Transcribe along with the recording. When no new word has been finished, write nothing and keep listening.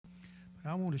But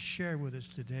I want to share with us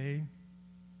today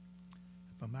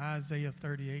from Isaiah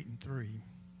 38 and 3.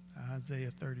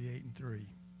 Isaiah 38 and 3.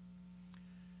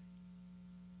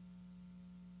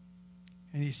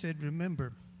 And he said,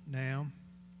 remember now,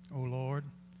 O Lord,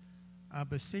 I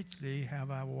beseech thee, have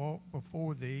I walked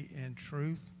before thee in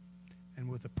truth and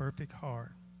with a perfect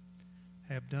heart,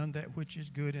 have done that which is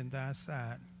good in thy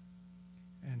sight.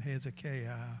 And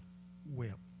Hezekiah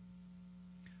wept.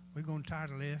 We're going to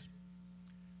title this,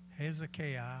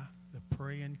 Hezekiah, the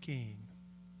Praying King.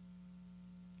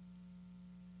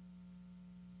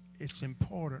 It's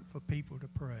important for people to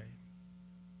pray.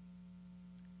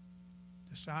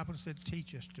 Disciples said,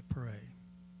 teach us to pray.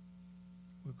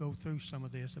 We'll go through some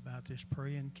of this about this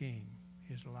praying king.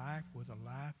 His life was a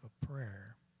life of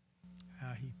prayer,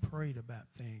 how he prayed about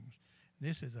things.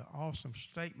 This is an awesome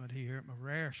statement here, a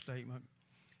rare statement.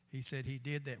 He said he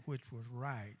did that which was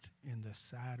right in the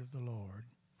sight of the Lord.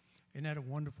 Isn't that a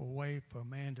wonderful way for a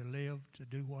man to live, to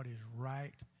do what is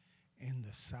right in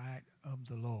the sight of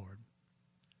the Lord?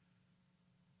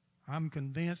 I'm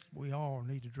convinced we all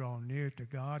need to draw near to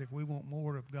God. If we want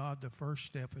more of God, the first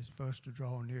step is for us to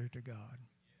draw near to God.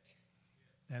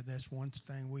 That's one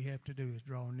thing we have to do is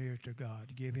draw near to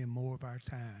God, give him more of our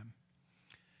time.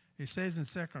 It says in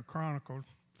 2 Chronicles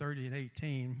 30 and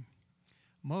 18,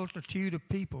 multitude of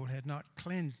people had not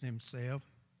cleansed themselves,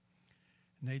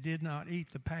 and they did not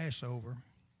eat the Passover.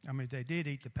 They did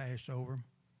eat the Passover. Of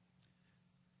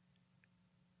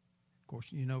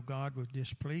course, God was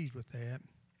displeased with that.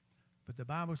 But the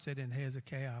Bible said in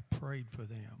Hezekiah, I prayed for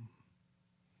them.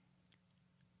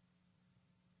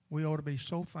 We ought to be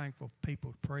so thankful for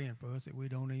people praying for us that we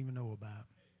don't even know about.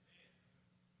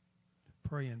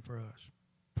 Praying for us.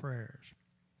 Prayers.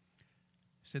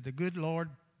 It said, the good Lord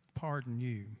pardon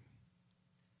you,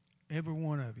 every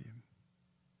one of you.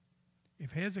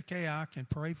 If Hezekiah can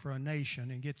pray for a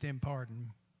nation and get them pardoned,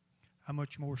 how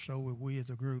much more so would we as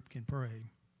a group can pray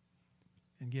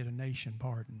and get a nation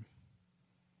pardoned?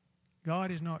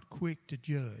 God is not quick to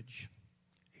judge.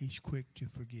 He's quick to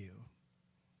forgive.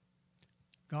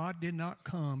 God did not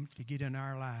come to get in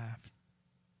our life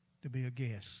to be a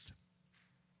guest.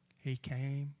 He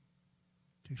came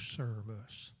to serve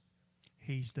us.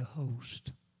 He's the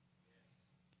host.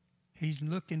 He's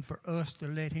looking for us to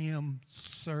let him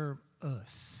serve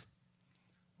us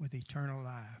with eternal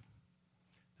life.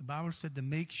 The Bible said the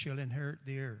meek shall inherit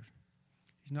the earth.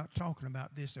 He's not talking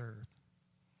about this earth.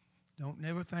 Don't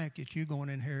never think that you're going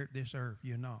to inherit this earth.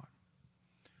 You're not.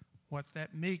 What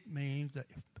that meek means, that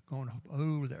going to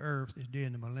rule the earth is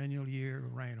during the millennial year,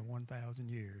 a reign of 1,000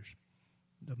 years.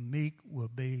 The meek will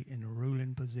be in a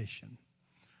ruling position.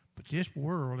 But this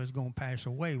world is going to pass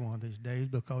away one of these days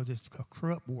because it's a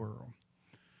corrupt world.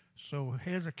 So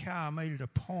Hezekiah made it a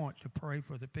point to pray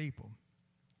for the people.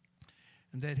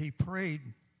 And that he prayed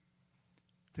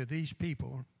to these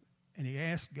people, and he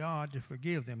asked God to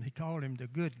forgive them. He called him the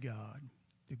good God,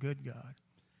 the good God.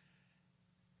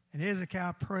 And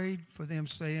Hezekiah prayed for them,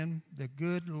 saying, the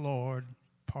good Lord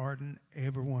pardon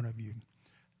every one of you.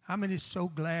 How many is so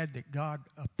glad that God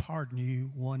will pardon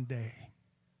you one day?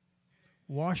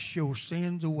 Wash your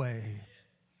sins away.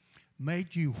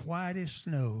 Made you white as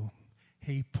snow.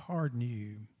 He pardoned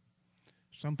you.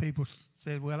 Some people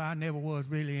said, well, I never was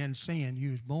really in sin.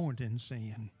 You was born in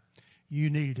sin. You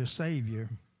needed a Savior.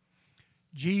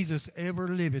 Jesus ever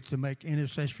liveth to make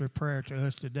intercessory prayer to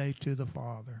us today to the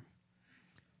Father.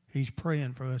 He's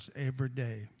praying for us every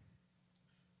day.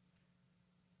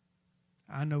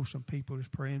 I know some people is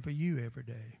praying for you every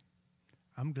day.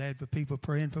 I'm glad for people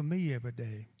praying for me every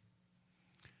day.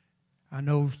 I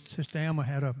know Sister Alma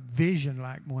had a vision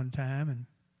like one time and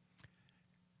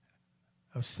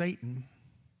of Satan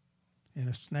in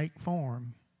a snake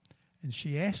form. And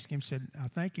she asked him, said, I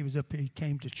think he was up here, he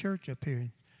came to church up here.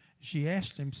 She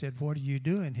asked him, said, what are you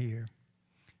doing here?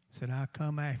 He said, I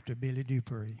come after Billy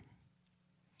Dupree.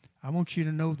 I want you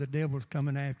to know the devil's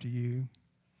coming after you,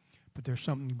 but there's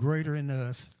something greater in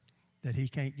us that he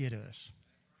can't get us.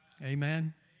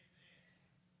 Amen?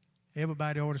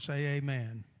 Everybody ought to say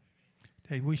amen.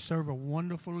 Hey, we serve a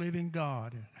wonderful living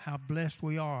God, and how blessed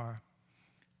we are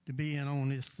to be in on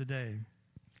this today.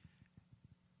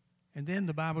 And then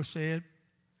the Bible said,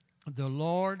 the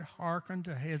Lord hearkened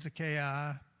to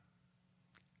Hezekiah,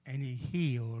 and he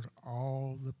healed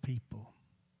all the people.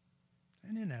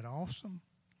 Isn't that awesome?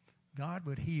 God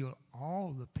would heal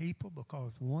all the people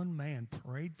because one man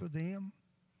prayed for them,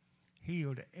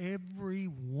 healed every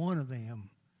one of them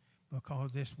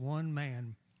because this one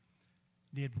man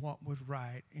did what was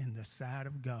right in the sight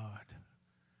of God.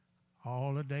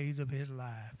 All the days of his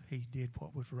life, he did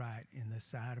what was right in the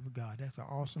sight of God. That's an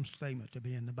awesome statement to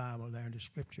be in the Bible there in the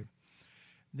Scripture.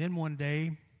 Then one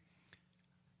day,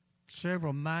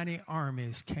 several mighty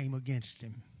armies came against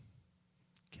him.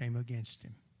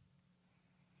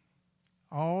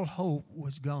 All hope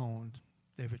was gone.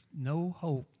 There was no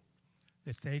hope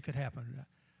that they could happen.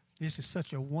 This is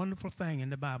such a wonderful thing in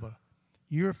the Bible.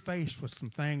 You're faced with some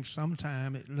things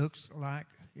sometimes it looks like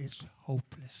it's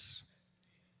hopeless.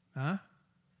 Huh?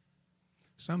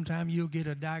 Sometimes you'll get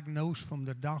a diagnosis from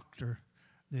the doctor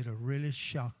that'll really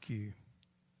shock you.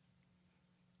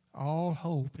 All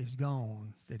hope is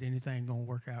gone that anything going to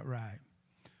work out right.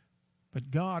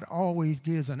 But God always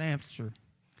gives an answer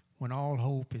when all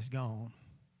hope is gone.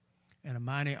 And a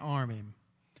mighty army.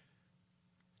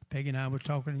 Peggy and I were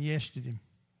talking yesterday.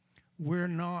 We're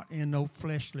not in no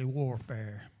fleshly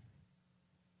warfare.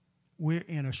 We're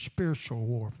in a spiritual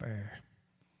warfare.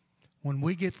 When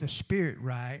we get the spirit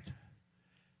right,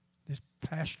 this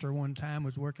pastor one time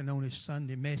was working on his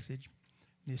Sunday message,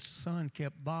 and his son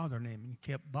kept bothering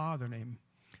him.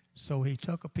 So he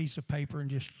took a piece of paper and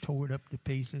just tore it up to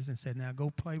pieces and said, now go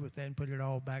play with that and put it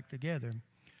all back together.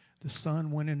 The son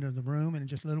went into the room, and in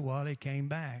just a little while he came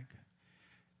back.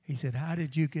 He said, how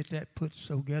did you get that put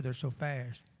together so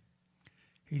fast?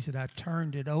 He said, I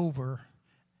turned it over,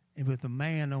 and with the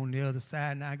man on the other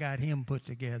side, and I got him put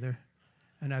together.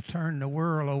 And I turned the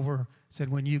world over, said,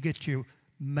 when you get your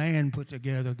man put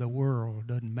together, the world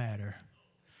doesn't matter.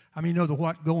 I mean, you know that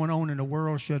what going on in the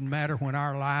world shouldn't matter when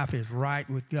our life is right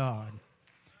with God.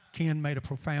 Ken made a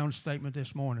profound statement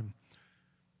this morning.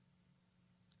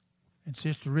 And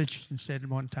Sister Richardson said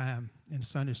one time in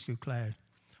Sunday school class,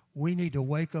 we need to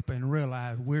wake up and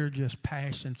realize we're just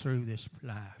passing through this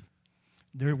life.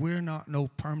 We're not no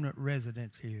permanent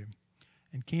residents here.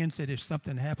 And Ken said if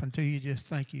something happened to you, just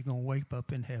think you're going to wake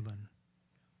up in heaven.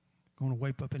 Going to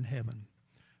wake up in heaven.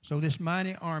 So this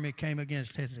mighty army came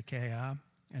against Hezekiah,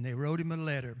 and they wrote him a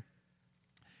letter.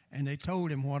 And they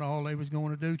told him what all they was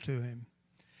going to do to him.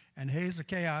 And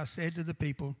Hezekiah said to the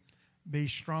people, be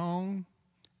strong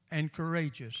and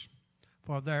courageous,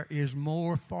 for there is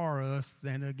more for us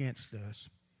than against us.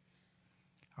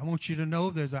 I want you to know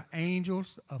there's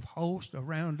angels of hosts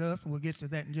around us, and we'll get to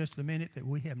that in just a minute, that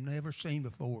we have never seen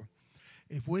before.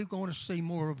 If we're going to see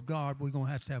more of God, we're going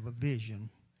to have a vision,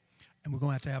 and we're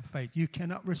going to have faith. You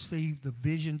cannot receive the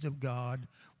visions of God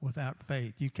without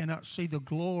faith. You cannot see the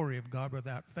glory of God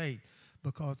without faith,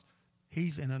 because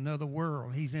he's in another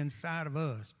world. He's inside of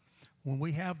us. When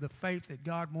we have the faith that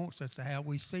God wants us to have,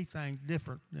 we see things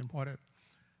different than what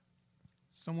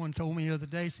someone told me the other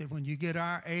day, said when you get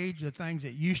our age, the things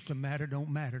that used to matter don't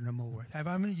matter no more. How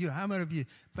many of you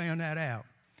found that out?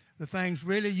 The things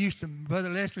really used to, Brother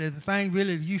Leslie, the thing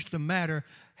really used to matter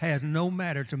has no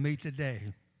matter to me today.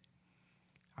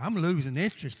 I'm losing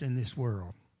interest in this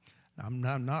world. I'm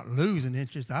not losing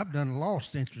interest. I've done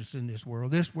lost interest in this world.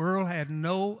 This world had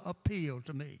no appeal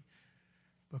to me,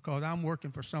 because I'm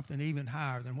working for something even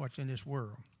higher than what's in this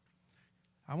world.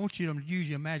 I want you to use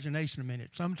your imagination a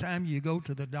minute. Sometimes you go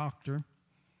to the doctor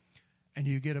and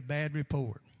you get a bad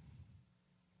report.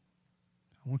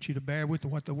 I want you to bear with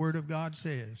what the Word of God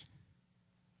says.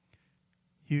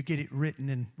 You get it written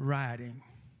in writing.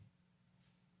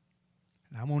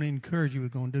 And I want to encourage you, we're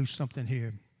going to do something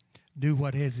here. Do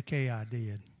what Hezekiah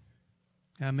did.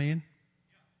 Amen?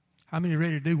 How many are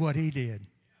ready to do what he did?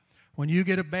 When you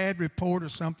get a bad report or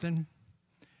something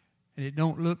and it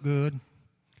don't look good,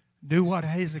 do what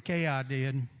Hezekiah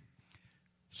did.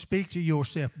 Speak to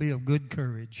yourself. Be of good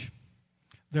courage.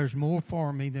 There's more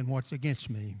for me than what's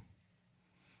against me.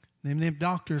 Them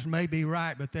doctors may be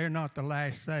right, but they're not the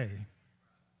last say.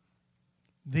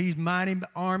 These mighty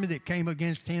army that came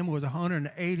against him was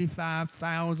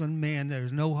 185,000 men.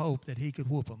 There's no hope that he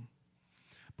could whoop them.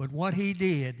 But what he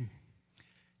did,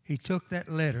 he took that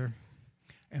letter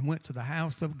and went to the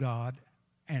house of God,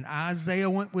 and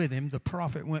Isaiah went with him, the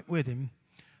prophet went with him.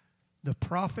 The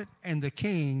prophet and the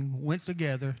king went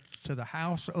together to the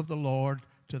house of the Lord,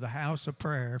 to the house of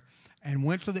prayer, and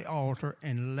went to the altar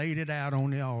and laid it out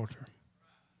on the altar.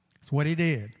 That's what he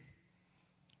did.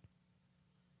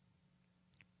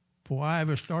 Before I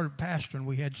ever started pastoring,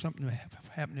 we had something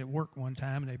happen at work one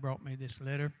time, and they brought me this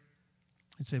letter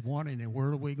and said, what in the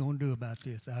world are we going to do about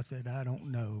this? I said, I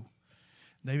don't know.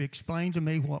 They explained to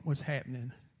me what was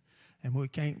happening, and we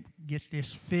can't get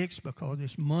this fixed because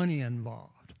there's money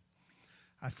involved.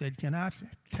 I said, can I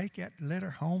take that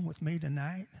letter home with me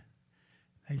tonight?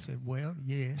 They said, well,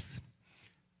 yes.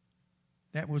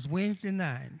 That was Wednesday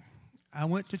night. I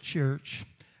went to church,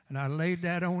 and I laid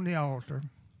that on the altar,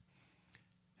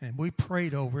 and we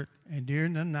prayed over it, and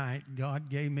during the night, God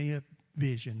gave me a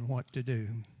vision what to do.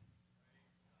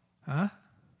 Huh?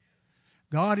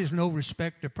 God is no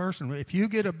respecter of person. If you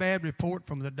get a bad report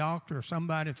from the doctor or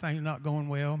somebody things not going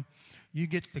well, you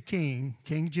get the King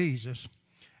Jesus,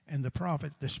 and the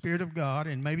prophet, the Spirit of God,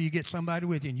 and maybe you get somebody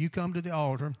with you, and you come to the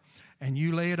altar, and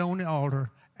you lay it on the altar,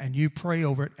 and you pray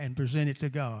over it and present it to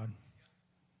God.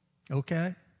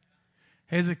 Okay?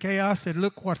 Hezekiah said,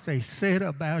 look what they said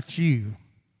about you.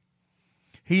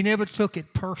 He never took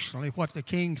it personally, what the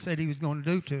king said he was going to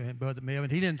do to him, Brother Melvin.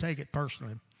 He didn't take it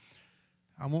personally.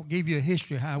 I won't give you a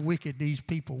history of how wicked these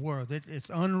people were. It's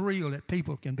unreal that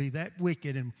people can be that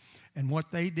wicked, and what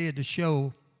they did to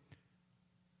show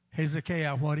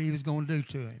Hezekiah what he was going to do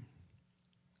to him.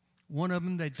 One of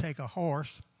them, they'd take a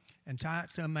horse and tie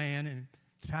it to a man and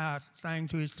tie a thing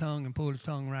to his tongue and pull the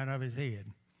tongue right out of his head.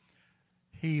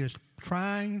 He is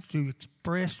trying to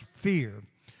express fear.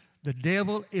 The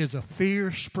devil is a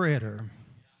fear spreader.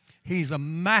 He's a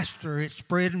master at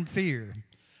spreading fear.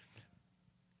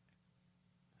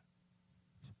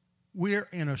 We're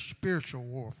in a spiritual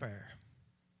warfare.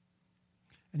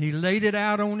 And he laid it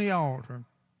out on the altar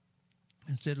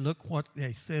and said, look what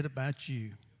they said about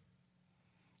you.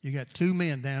 You got two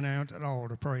men down there at the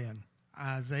altar praying.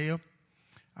 Isaiah,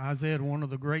 one of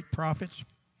the great prophets.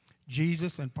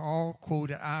 Jesus and Paul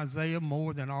quoted Isaiah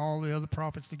more than all the other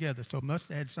prophets together, so it must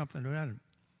have had something to do with it.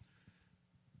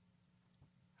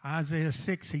 Isaiah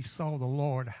 6, he saw the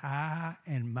Lord high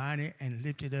and mighty and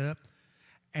lifted up,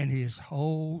 and his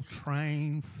whole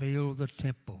train filled the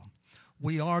temple.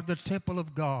 We are the temple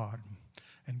of God,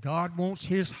 and God wants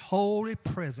his holy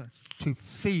presence to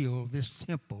fill this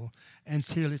temple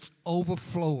until it's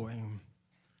overflowing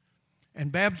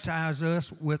and baptize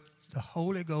us with the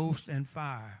Holy Ghost and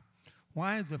fire.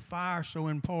 Why is the fire so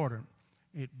important?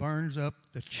 It burns up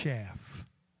the chaff.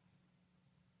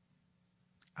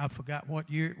 I forgot what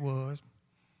year it was.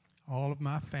 All of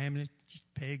my family,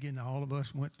 Peggy and all of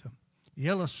us went to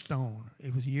Yellowstone.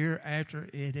 It was a year after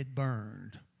it had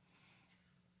burned.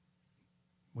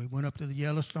 We went up to the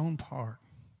Yellowstone Park,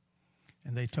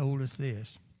 and they told us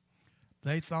this.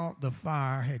 They thought the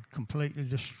fire had completely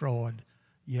destroyed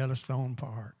Yellowstone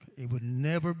Park. It would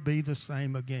never be the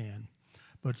same again.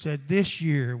 But said this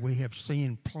year we have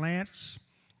seen plants,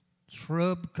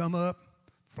 shrub come up,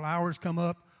 flowers come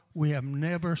up we have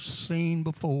never seen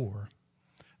before.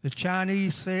 The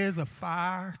Chinese says a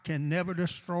fire can never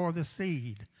destroy the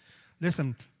seed.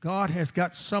 Listen, God has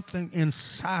got something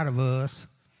inside of us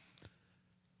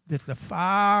that the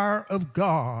fire of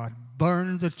God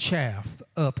burns the chaff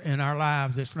up in our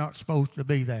lives that's not supposed to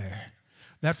be there.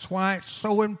 That's why it's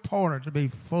so important to be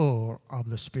full of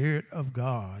the Spirit of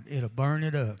God. It'll burn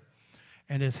it up.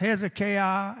 And as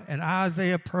Hezekiah and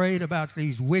Isaiah prayed about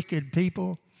these wicked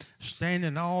people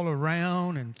standing all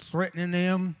around and threatening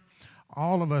them,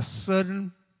 all of a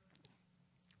sudden,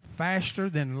 faster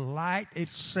than light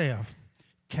itself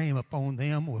came upon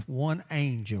them with one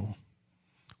angel.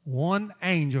 One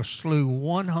angel slew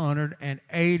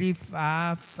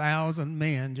 185,000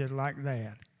 men just like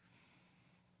that.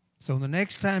 So the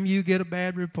next time you get a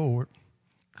bad report,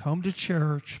 come to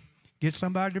church, get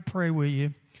somebody to pray with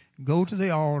you, go to the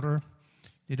altar.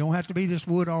 You don't have to be this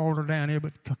wood altar down here,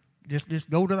 but just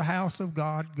go to the house of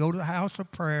God, go to the house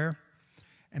of prayer,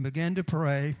 and begin to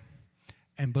pray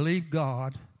and believe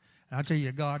God. And I tell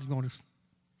you, God's going to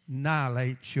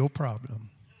annihilate your problem.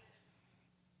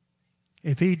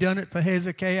 If he done it for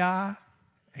Hezekiah,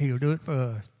 he'll do it for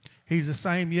us. He's the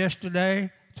same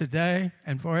yesterday, today,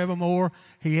 and forevermore.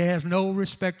 He has no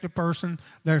respect of person.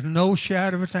 There's no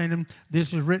shadow of turning.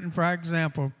 This is written for our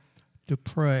example, to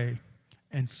pray.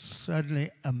 And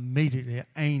suddenly, immediately, an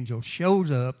angel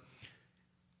shows up.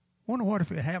 Wonder what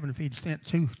if it happened if he'd sent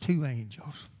two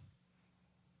angels.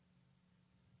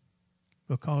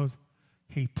 Because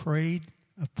he prayed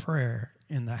a prayer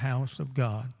in the house of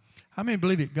God. How many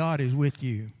believe that God is with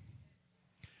you?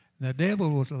 The devil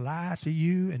will lie to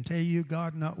you and tell you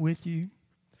God's not with you.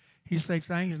 He say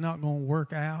things not going to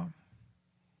work out.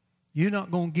 You're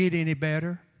not going to get any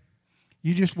better.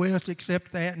 You just well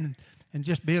accept that and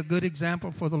just be a good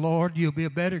example for the Lord. You'll be a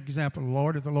better example of the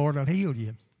Lord if the Lord will heal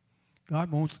you. God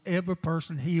wants every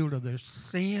person healed of their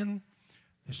sin,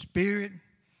 their spirit,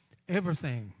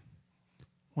 everything.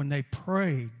 When they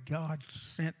prayed, God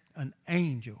sent an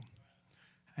angel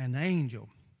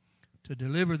to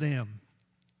deliver them.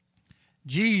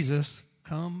 Jesus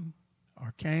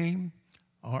came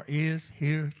or is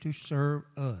here to serve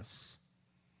us.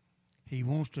 He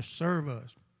wants to serve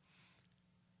us.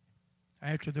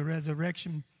 After the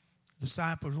resurrection,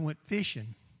 disciples went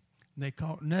fishing. They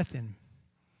caught nothing.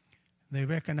 They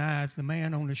recognized the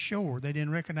man on the shore. They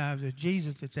didn't recognize it as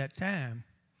Jesus at that time.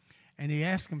 And he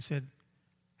asked them, said,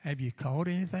 have you caught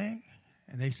anything?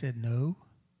 And they said, no.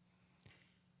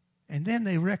 And then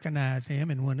they recognized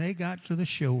him, and when they got to the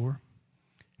shore,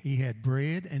 he had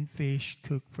bread and fish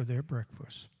cooked for their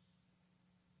breakfast.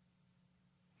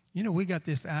 You know, we got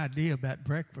this idea about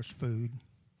breakfast food,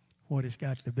 what it's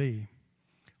got to be.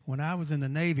 When I was in the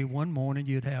Navy, one morning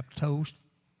you'd have toast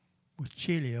with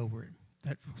chili over it.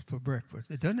 That was for breakfast.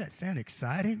 Doesn't that sound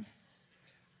exciting?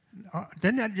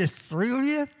 Doesn't that just thrill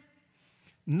you?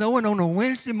 Knowing on a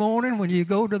Wednesday morning when you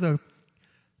go to the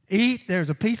eat, there's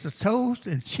a piece of toast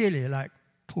and chili like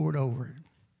poured over it.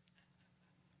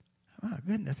 My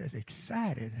goodness, that's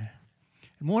exciting.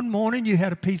 And one morning you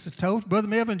had a piece of toast. Brother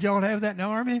Melvin, did y'all have that in the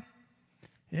Army?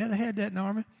 Yeah, they had that in the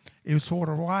Army. It was sort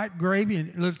of white gravy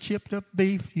and a little chipped up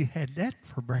beef. You had that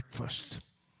for breakfast.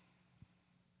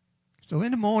 So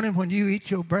in the morning when you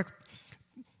eat your breakfast,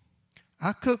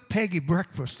 I cook Peggy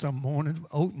breakfast some mornings,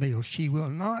 oatmeal. She will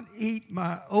not eat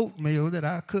my oatmeal that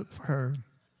I cook for her.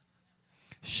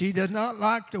 She does not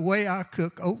like the way I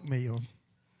cook oatmeal.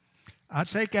 I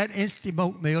take that instant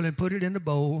oatmeal and put it in the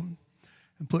bowl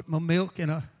and put my milk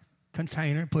in a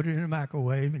container, put it in the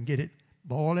microwave and get it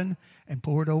boiling and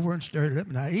pour it over and stir it up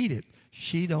and I eat it.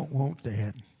 She don't want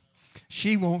that.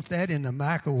 She wants that in the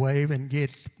microwave and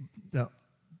get the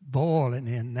boiling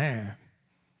in there.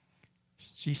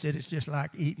 She said it's just like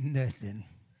eating nothing.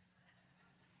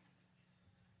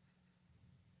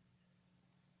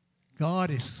 God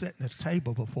is setting a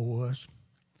table before us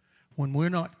when we're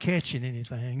not catching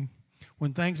anything,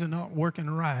 when things are not working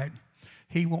right.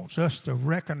 He wants us to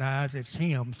recognize it's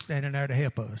Him standing there to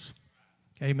help us.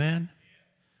 Amen?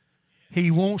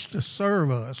 He wants to serve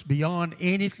us beyond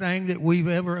anything that we've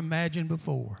ever imagined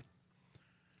before.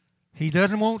 He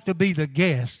doesn't want to be the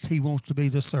guest. He wants to be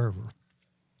the server.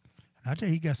 I tell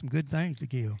you, He got some good things to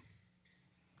give.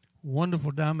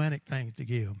 Wonderful, dynamic things to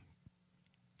give.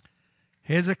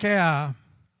 Hezekiah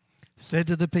said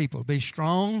to the people, be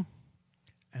strong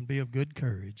and be of good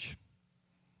courage.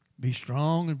 Be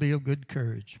strong and be of good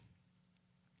courage.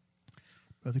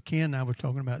 Brother Ken and I were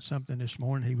talking about something this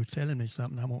morning. He was telling me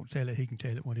something. I won't tell it. He can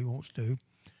tell it when he wants to.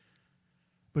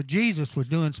 But Jesus was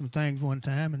doing some things one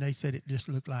time, and they said it just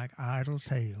looked like idle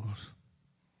tales.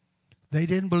 They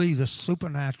didn't believe the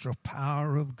supernatural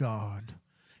power of God.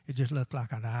 It just looked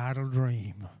like an idle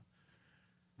dream.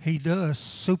 He does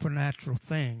supernatural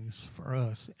things for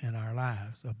us in our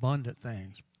lives, abundant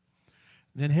things.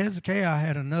 Then Hezekiah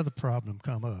had another problem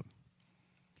come up.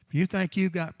 If you think you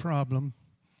got a problem,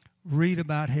 read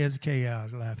about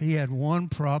Hezekiah's life. He had one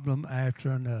problem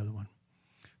after another one.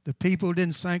 The people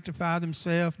didn't sanctify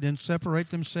themselves, didn't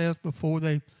separate themselves before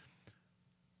they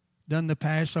done the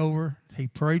Passover. He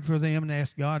prayed for them and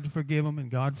asked God to forgive them,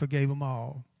 and God forgave them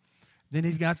all. Then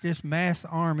he's got this mass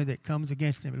army that comes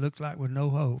against him. It looks like with no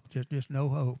hope, just no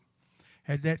hope.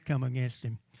 Had that come against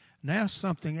him. Now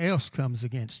something else comes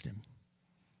against him.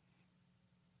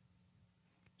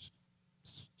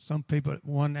 Some people,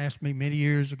 one asked me many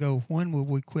years ago, when will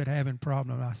we quit having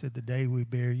problems? I said, the day we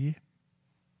bury you.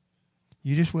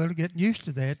 You just well get used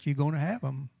to that. You're going to have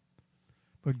them.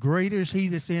 But greater is He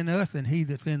that's in us than he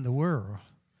that's in the world.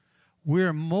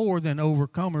 We're more than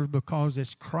overcomers because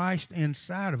it's Christ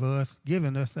inside of us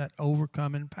giving us that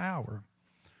overcoming power.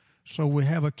 So we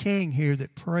have a king here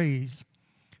that prays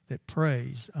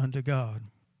unto God.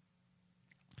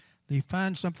 Do you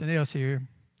find something else here?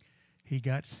 He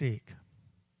got sick.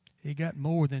 He got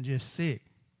more than just sick.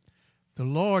 The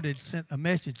Lord had sent a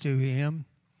message to him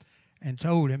and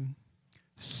told him,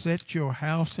 set your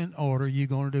house in order. You're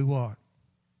going to do what?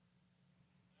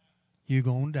 You're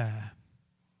going to die.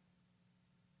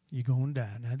 You're going to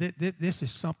die. Now, this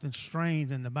is something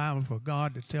strange in the Bible for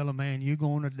God to tell a man you're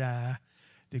going to die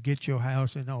to get your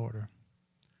house in order.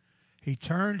 He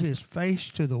turned his face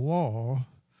to the wall.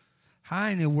 How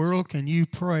in the world can you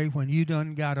pray when you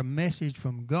done got a message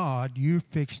from God you're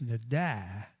fixing to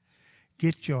die?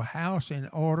 Get your house in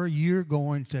order. You're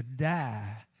going to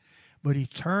die. But he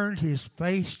turned his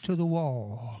face to the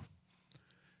wall,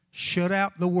 shut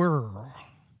out the world,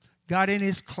 got in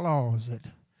his closet,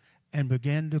 and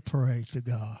began to pray to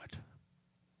God.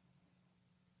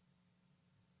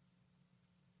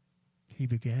 He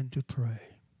began to pray.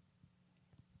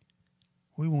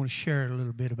 We want to share a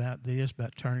little bit about this,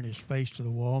 about turning his face to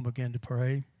the wall and began to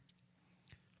pray.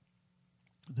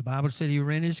 The Bible said he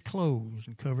rent his clothes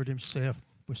and covered himself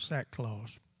with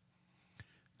sackcloth.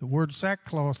 The word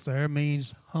sackcloth there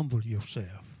means humble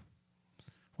yourself.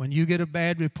 When you get a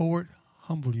bad report,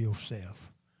 humble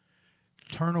yourself.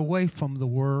 Turn away from the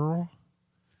world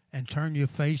and turn your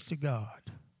face to God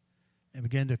and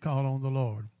begin to call on the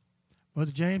Lord.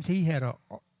 Brother James, he had a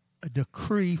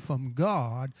decree from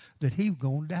God that he was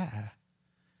going to die.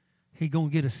 He's going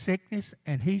to get a sickness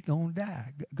and he's going to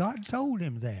die. God told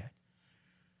him that.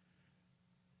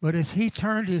 But as he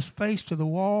turned his face to the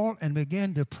wall and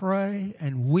began to pray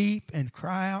and weep and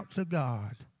cry out to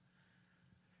God,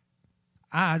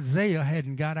 Isaiah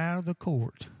hadn't got out of the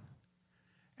court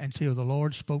until the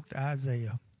Lord spoke to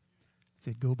Isaiah. He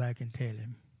said, go back and tell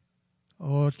him.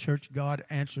 Oh, church, God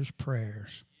answers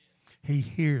prayers. He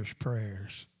hears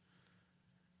prayers.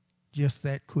 Just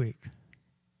that quick.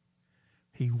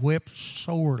 He wept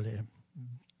sorely.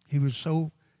 He was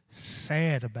so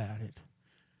sad about it.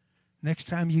 Next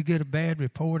time you get a bad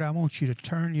report, I want you to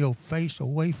turn your face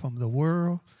away from the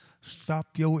world,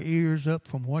 stop your ears up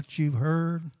from what you've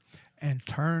heard, and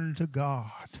turn to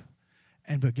God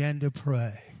and begin to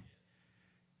pray.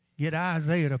 Get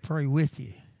Isaiah to pray with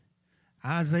you.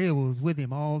 Isaiah was with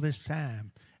him all this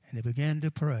time, and he began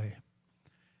to pray.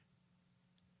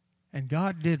 And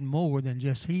God did more than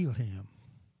just heal him.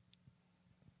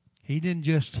 He didn't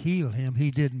just heal him.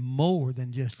 He did more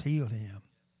than just heal him.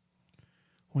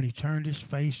 When he turned his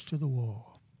face to the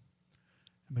wall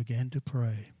and began to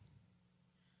pray.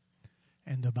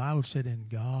 And the Bible said, and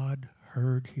God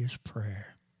heard his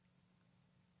prayer.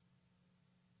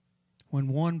 When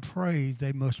one prays,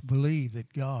 they must believe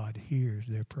that God hears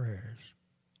their prayers.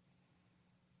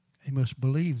 They must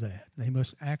believe that. They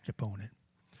must act upon it.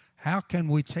 How can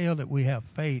we tell that we have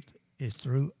faith? It's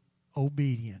through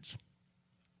obedience.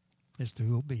 It's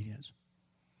through obedience.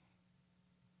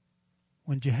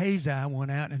 When Hezekiah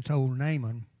went out and told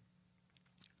Naaman,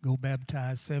 go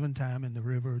baptize 7 times in the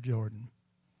river of Jordan,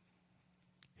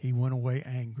 he went away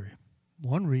angry.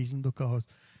 One reason, because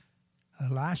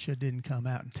Elisha didn't come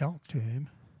out and talk to him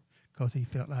because he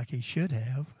felt like he should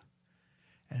have.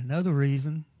 And another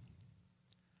reason,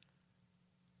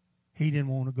 he didn't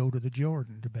want to go to the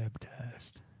Jordan to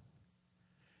baptize.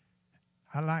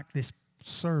 I like this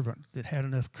servant that had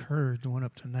enough courage to went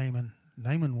up to Naaman.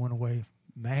 Naaman went away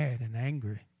mad and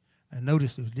angry. And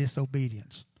notice it was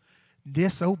disobedience.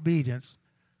 Disobedience,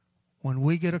 when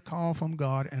we get a call from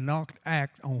God and not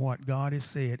act on what God has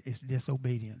said, is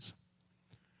disobedience.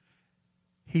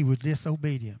 He was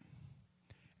disobedient.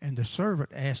 And the servant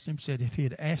asked him, said, if he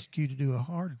had asked you to do a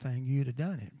hard thing, you'd have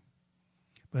done it.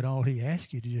 But all he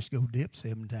asked you to just go dip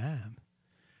 7 times.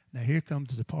 Now here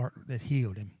comes the part that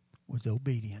healed him, was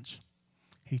obedience.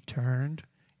 He turned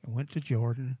and went to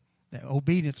Jordan. Now,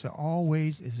 obedience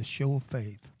always is a show of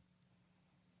faith.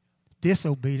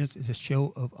 Disobedience is a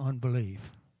show of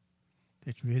unbelief.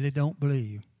 That you really don't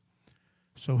believe.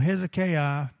 So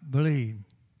Hezekiah believed.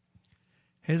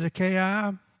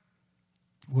 Hezekiah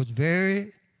was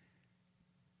very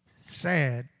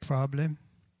sad, probably,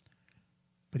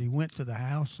 but he went to the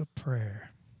house of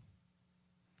prayer.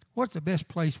 What's the best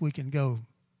place we can go?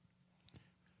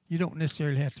 You don't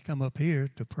necessarily have to come up here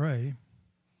to pray.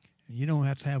 You don't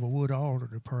have to have a wood altar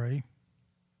to pray.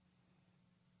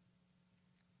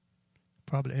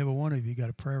 Probably every one of you got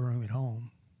a prayer room at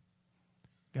home.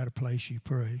 Got a place you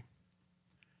pray.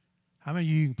 How many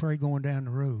of you can pray going down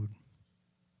the road?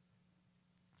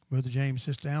 Brother James,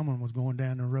 Sister Alman was going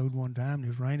down the road one time, and it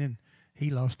was raining. He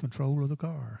lost control of the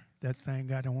car. That thing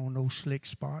got on those slick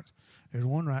spots. There's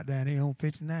one right down here on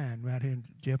 59, right here in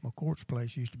Jeff McCourt's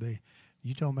place used to be.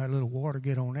 You talking about a little water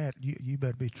get on that, you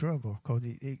better be trouble, because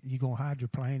you're going to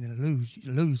hydroplane and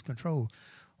lose control.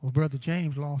 Well, Brother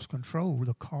James lost control.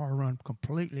 The car run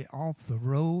completely off the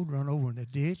road, run over in the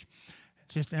ditch.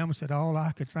 Sister Alma said, all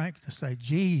I could think to say,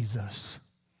 Jesus.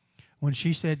 When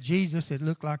she said Jesus, it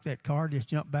looked like that car just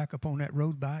jumped back up on that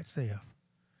road by itself.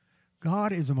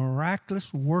 God is a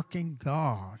miraculous working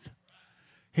God.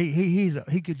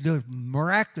 He could do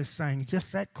miraculous things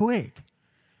just that quick.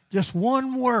 Just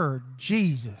one word,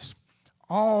 Jesus.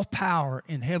 All power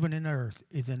in heaven and earth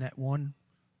is in that one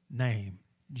name,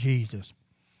 Jesus.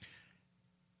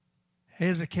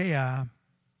 Hezekiah,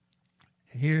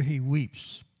 here he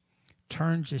weeps,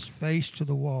 turns his face to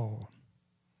the wall,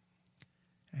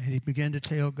 and he began to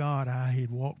tell God how he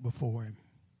had walked before him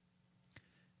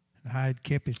and how he had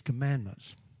kept his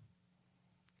commandments.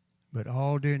 But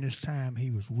all during this time,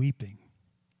 he was weeping.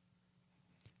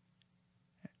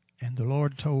 And the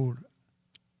Lord told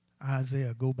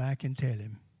Isaiah, go back and tell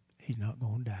him he's not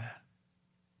going to die.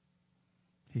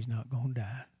 He's not going to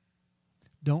die.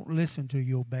 Don't listen to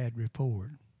your bad report.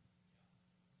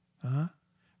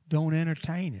 Don't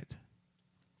entertain it.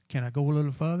 Can I go a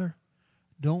little further?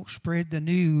 Don't spread the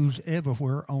news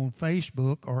everywhere on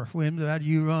Facebook or whoever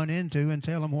you run into and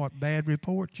tell them what bad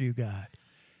reports you got.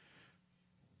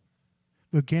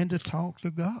 Begin to talk to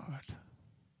God.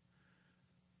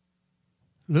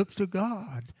 Look to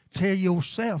God. Tell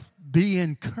yourself, be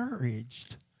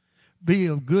encouraged. Be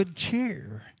of good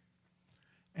cheer.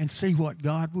 and see what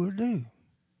God will do.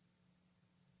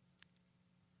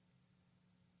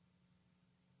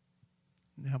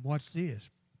 Now watch this.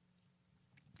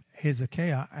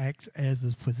 Hezekiah acts as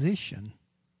a physician.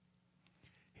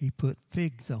 He put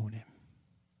figs on him.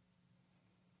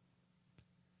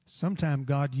 Sometimes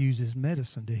God uses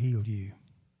medicine to heal you.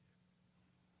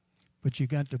 But you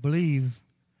got to believe.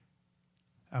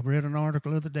 I read an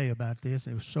article the other day about this,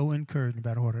 and it was so encouraging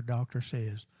about what a doctor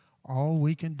says. All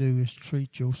we can do is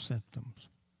treat your symptoms.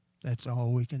 That's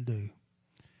all we can do.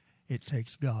 It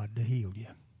takes God to heal you.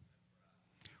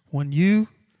 When you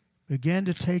begin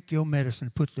to take your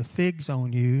medicine, put the figs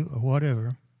on you or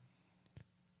whatever,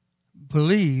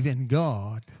 believe in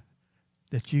God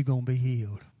that you're going to be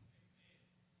healed.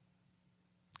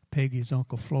 Peggy's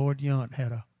Uncle Floyd Yunt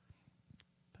had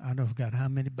I don't forgot how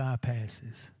many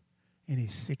bypasses in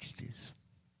his 60s.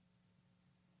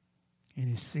 In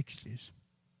his 60s.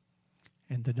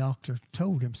 And the doctor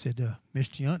told him, said,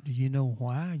 Mr. Yunt, do you know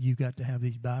why you got to have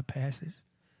these bypasses?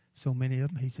 So many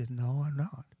of them. He said, no, I'm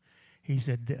not. He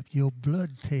said, your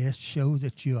blood test shows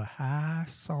that you're a high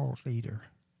salt eater.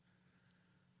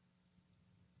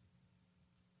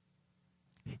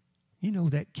 You know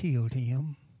that killed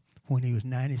him when he was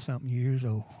 90-something years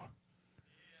old.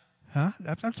 Huh?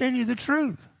 I'm telling you the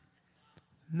truth.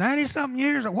 90-something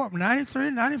years old, what,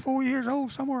 93, 94 years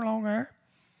old, somewhere along there.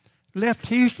 Left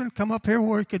Houston, come up here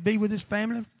where he could be with his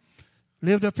family.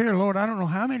 Lived up here, Lord, I don't know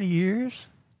how many years.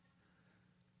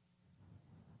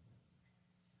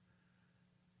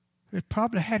 It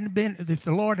probably hadn't been, if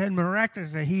the Lord hadn't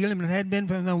miraculously healed him and it hadn't been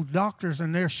for those doctors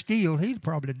and their skill, he'd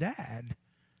probably died.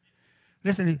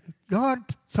 Listen, God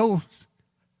told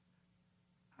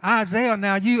Isaiah,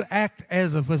 now you act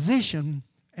as a physician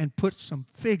and put some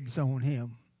figs on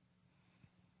him.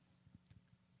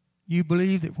 You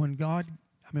believe that when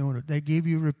when they give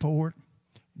you a report,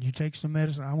 you take some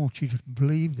medicine, I want you to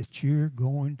believe that you're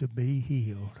going to be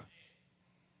healed.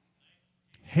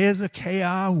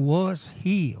 Hezekiah was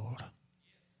healed.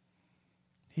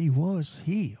 He was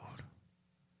healed.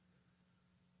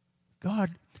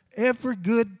 God, every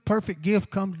good, perfect gift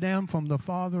comes down from the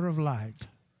Father of light.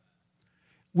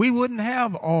 We wouldn't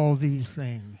have all these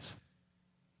things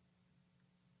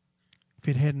if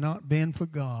it had not been for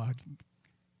God.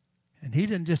 And he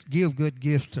didn't just give good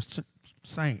gifts to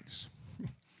saints.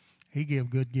 He gave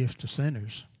good gifts to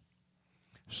sinners.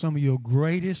 Some of your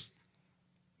greatest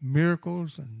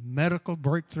miracles and medical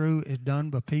breakthrough is done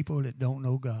by people that don't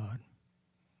know God.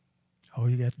 All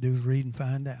you got to do is read and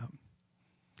find out.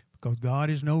 Because God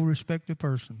is no respected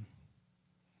person.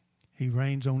 He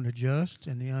reigns on the just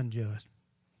and the unjust.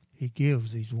 He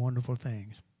gives these wonderful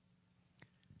things.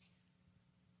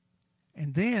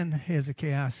 And then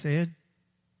Hezekiah said,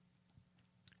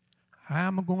 how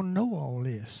am I going to know all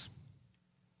this?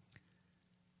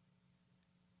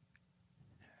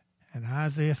 And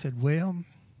Isaiah said, well,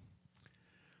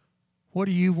 what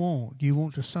do you want? Do you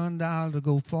want the sundial to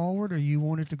go forward or you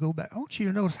want it to go back? I want you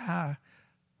to notice how,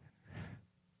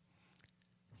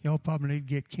 y'all probably need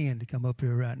to get Ken to come up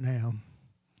here right now,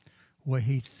 where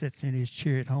he sits in his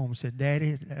chair at home and said,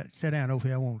 Daddy, sit down over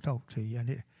here, I want to talk to you.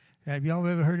 And have y'all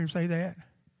ever heard him say that?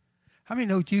 How many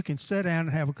know that you can sit down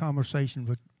and have a conversation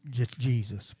with just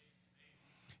Jesus?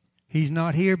 He's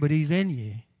not here, but he's in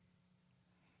you.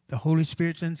 The Holy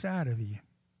Spirit's inside of you.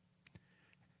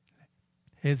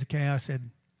 Hezekiah said,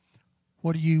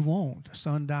 what do you want? The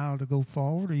sundial to go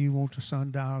forward or you want the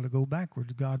sundial to go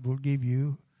backwards? God will give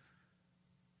you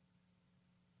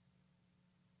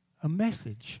a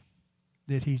message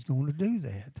that he's going to do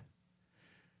that.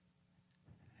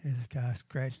 Hezekiah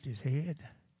scratched his head.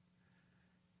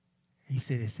 He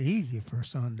said, it's easy for a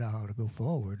sundial to go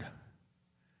forward.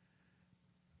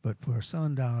 But for a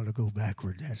sundial to go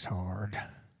backward, that's hard.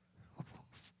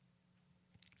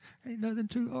 Ain't nothing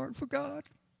too hard for God.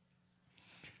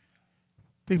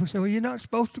 People say, well, you're not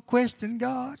supposed to question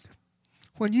God.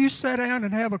 When you sit down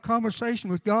and have a conversation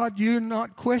with God, you're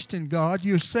not questioning God.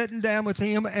 You're sitting down with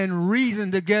him and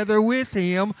reason together with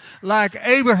him like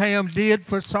Abraham did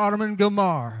for Sodom and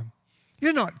Gomorrah.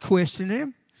 You're not questioning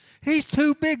him. He's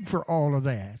too big for all of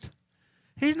that.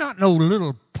 He's not no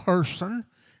little person.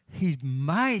 He's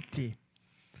mighty.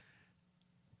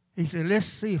 He said, let's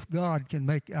see if God can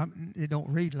make, it don't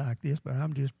read like this, but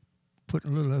I'm just putting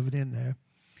a little of it in there.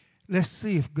 Let's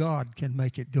see if God can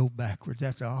make it go backwards.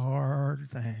 That's a hard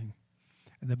thing.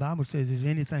 And the Bible says, is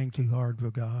anything too hard for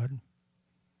God?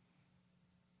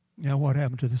 Now what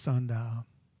happened to the sundial?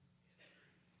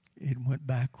 It went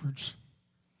backwards.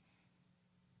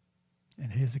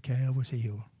 And Hezekiah was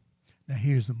healed. Now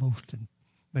here's the most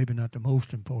maybe not the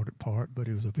most important part, but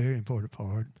it was a very important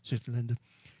part, Sister Linda.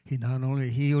 He not only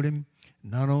healed him,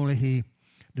 not only he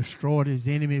destroyed his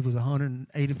enemy with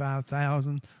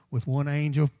 185,000 with one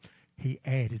angel, he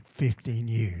added 15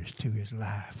 years to his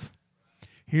life.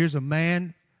 Here's a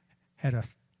man had a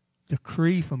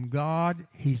decree from God,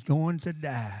 he's going to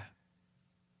die.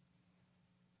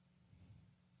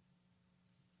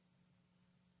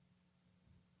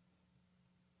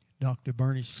 Dr.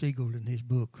 Bernie Siegel in his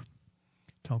book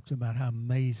talks about how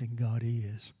amazing God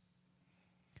is.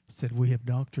 He said, we have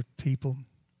doctored people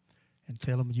and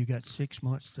tell them you got 6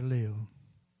 months to live.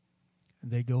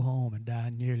 And they go home and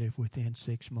die nearly within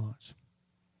 6 months.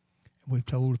 And we've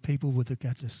told people that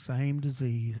got the same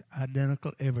disease,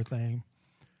 identical everything.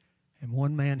 And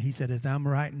one man, he said, as I'm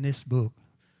writing this book,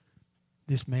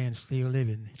 this man's still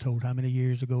living. He told how many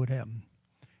years ago it happened.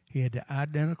 He had the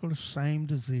identical same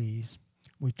disease.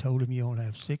 We told him you only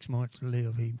have 6 months to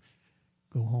live. He'd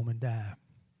go home and die.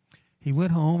 He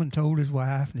went home and told his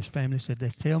wife and his family, said, they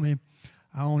tell me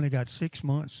I only got 6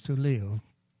 months to live.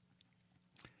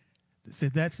 They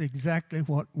said, that's exactly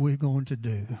what we're going to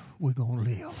do. We're going to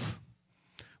live.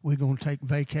 We're going to take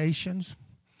vacations.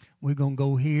 We're going to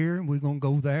go here. We're going to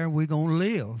go there. We're going to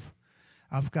live.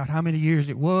 I forgot how many years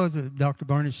it was that Dr.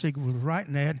 Bernie Siegel was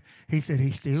writing that. He said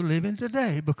he's still living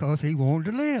today because he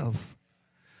wanted to live.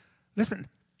 Listen,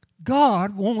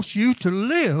 God wants you to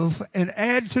live and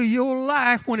add to your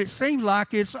life when it seems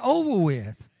like it's over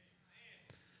with.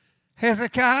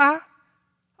 Hezekiah,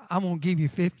 I'm going to give you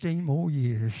 15 more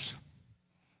years.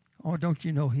 Oh, don't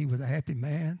you know he was a happy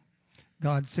man?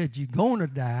 God said, you're going to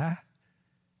die.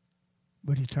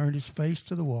 But he turned his face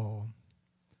to the wall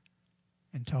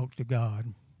and talked to God.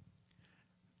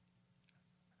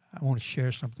 I want to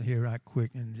share something here right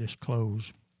quick and just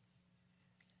close.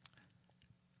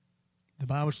 The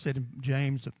Bible said in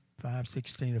James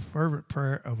 5:16, a fervent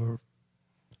prayer of a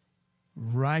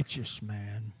righteous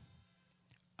man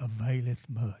availeth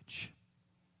much.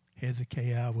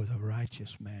 Hezekiah was a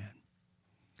righteous man.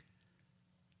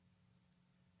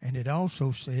 And it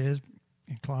also says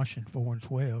in Colossians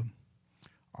 4:12,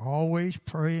 always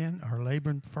praying or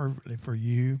laboring fervently for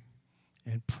you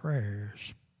in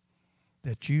prayers,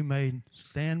 that you may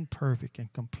stand perfect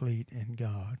and complete in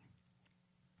God.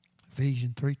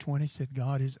 Ephesians 3:20 said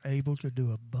God is able to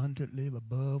do abundantly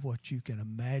above what you can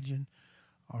imagine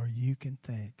or you can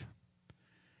think.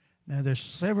 Now there's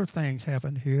several things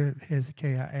happened here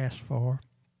Hezekiah asked for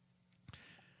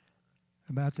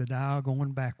about the dial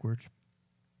going backwards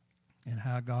and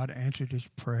how God answered his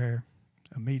prayer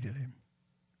immediately.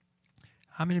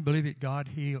 How many believe that God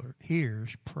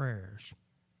hears prayers?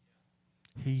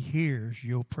 He hears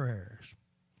your prayers.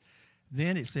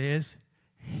 Then it says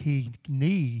he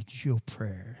needs your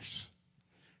prayers.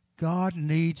 God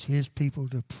needs his people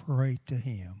to pray to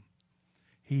him.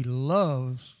 He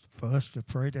loves for us to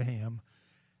pray to him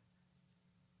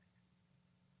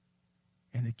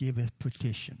and to give a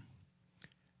petition.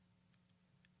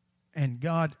 And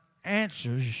God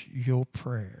answers your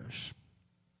prayers.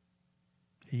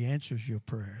 He answers your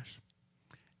prayers.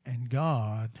 And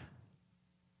God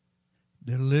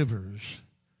delivers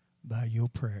by your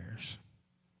prayers.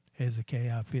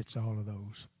 Hezekiah fits all of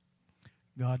those.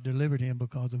 God delivered him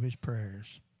because of his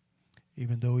prayers.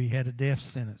 Even though he had a death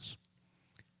sentence,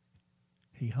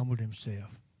 he humbled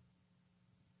himself,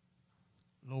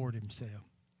 lowered himself.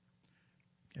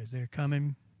 As they're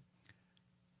coming,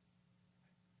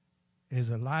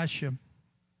 as Elisha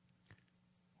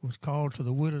was called to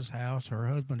the widow's house, her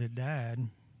husband had died. And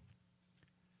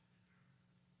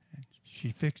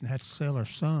she fixed and had to sell her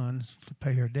sons to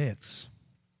pay her debts.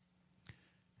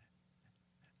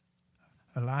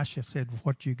 Elisha said,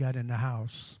 what you got in the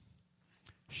house?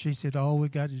 She said, all we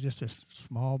got is just a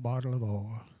small bottle of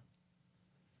oil.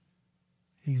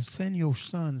 He said, send your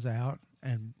sons out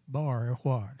and borrow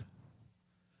what?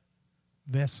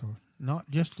 Vessels.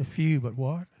 Not just a few, but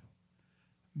what?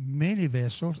 Many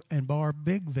vessels, and borrow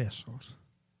big vessels.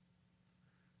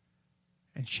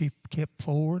 And she kept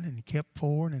pouring and kept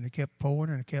pouring and kept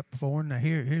pouring and kept pouring. Now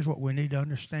here's what we need to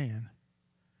understand.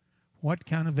 What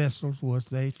kind of vessels was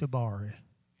they to borrow?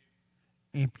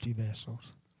 Empty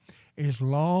vessels. As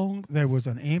long there was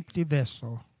an empty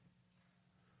vessel,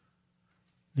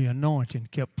 the anointing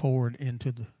kept pouring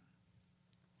into the.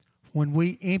 When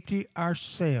we empty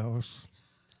ourselves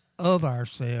of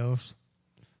ourselves,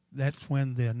 that's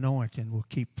when the anointing will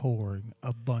keep pouring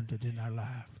abundant in our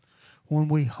life. When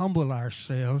we humble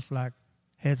ourselves like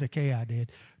Hezekiah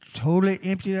did, totally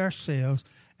empty ourselves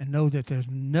and know that there's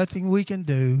nothing we can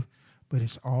do, but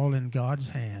it's all in God's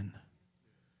hand.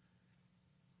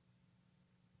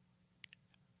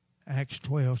 Acts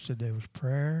 12 said there was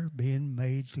prayer being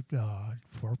made to God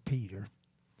for Peter.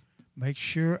 Make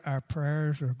sure our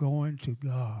prayers are going to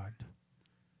God.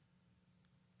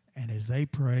 And as they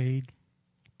prayed,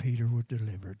 Peter was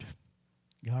delivered.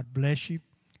 God bless you.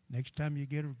 Next time you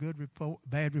get a good report,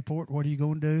 bad report, what are you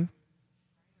going to do?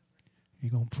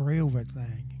 You're going to pray over that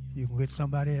thing. You're going to get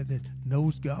somebody that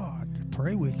knows God to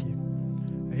pray with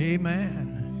you.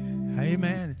 Amen.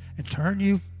 Amen. And turn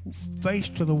your face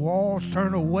to the walls.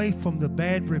 Turn away from the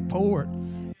bad report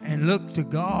and look to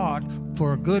God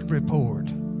for a good report.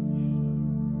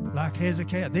 Like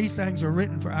Hezekiah. These things are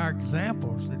written for our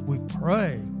examples that we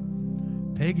pray.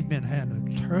 Peggy's been having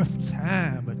a tough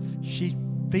time, but she's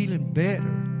feeling better.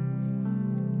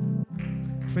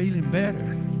 Feeling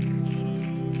better.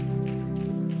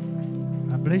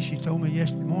 I believe she told me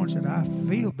yesterday morning, said, I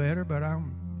feel better, but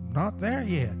I'm not there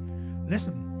yet.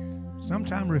 Listen,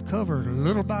 sometimes recover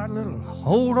little by little.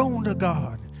 Hold on to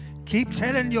God. Keep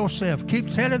telling yourself,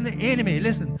 keep telling the enemy,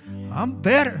 listen, I'm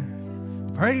better.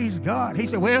 Praise God. He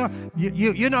said, well,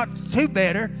 you're not too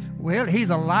better. Well, he's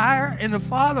a liar and the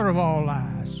father of all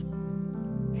lies.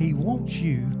 He wants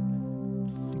you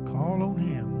to call on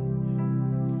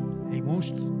him. He wants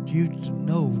you to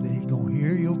know that he's going to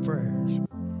hear your prayers.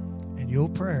 And your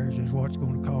prayers is what's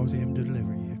going to cause him to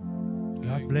deliver you.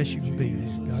 God bless you for being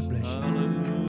here. God bless you.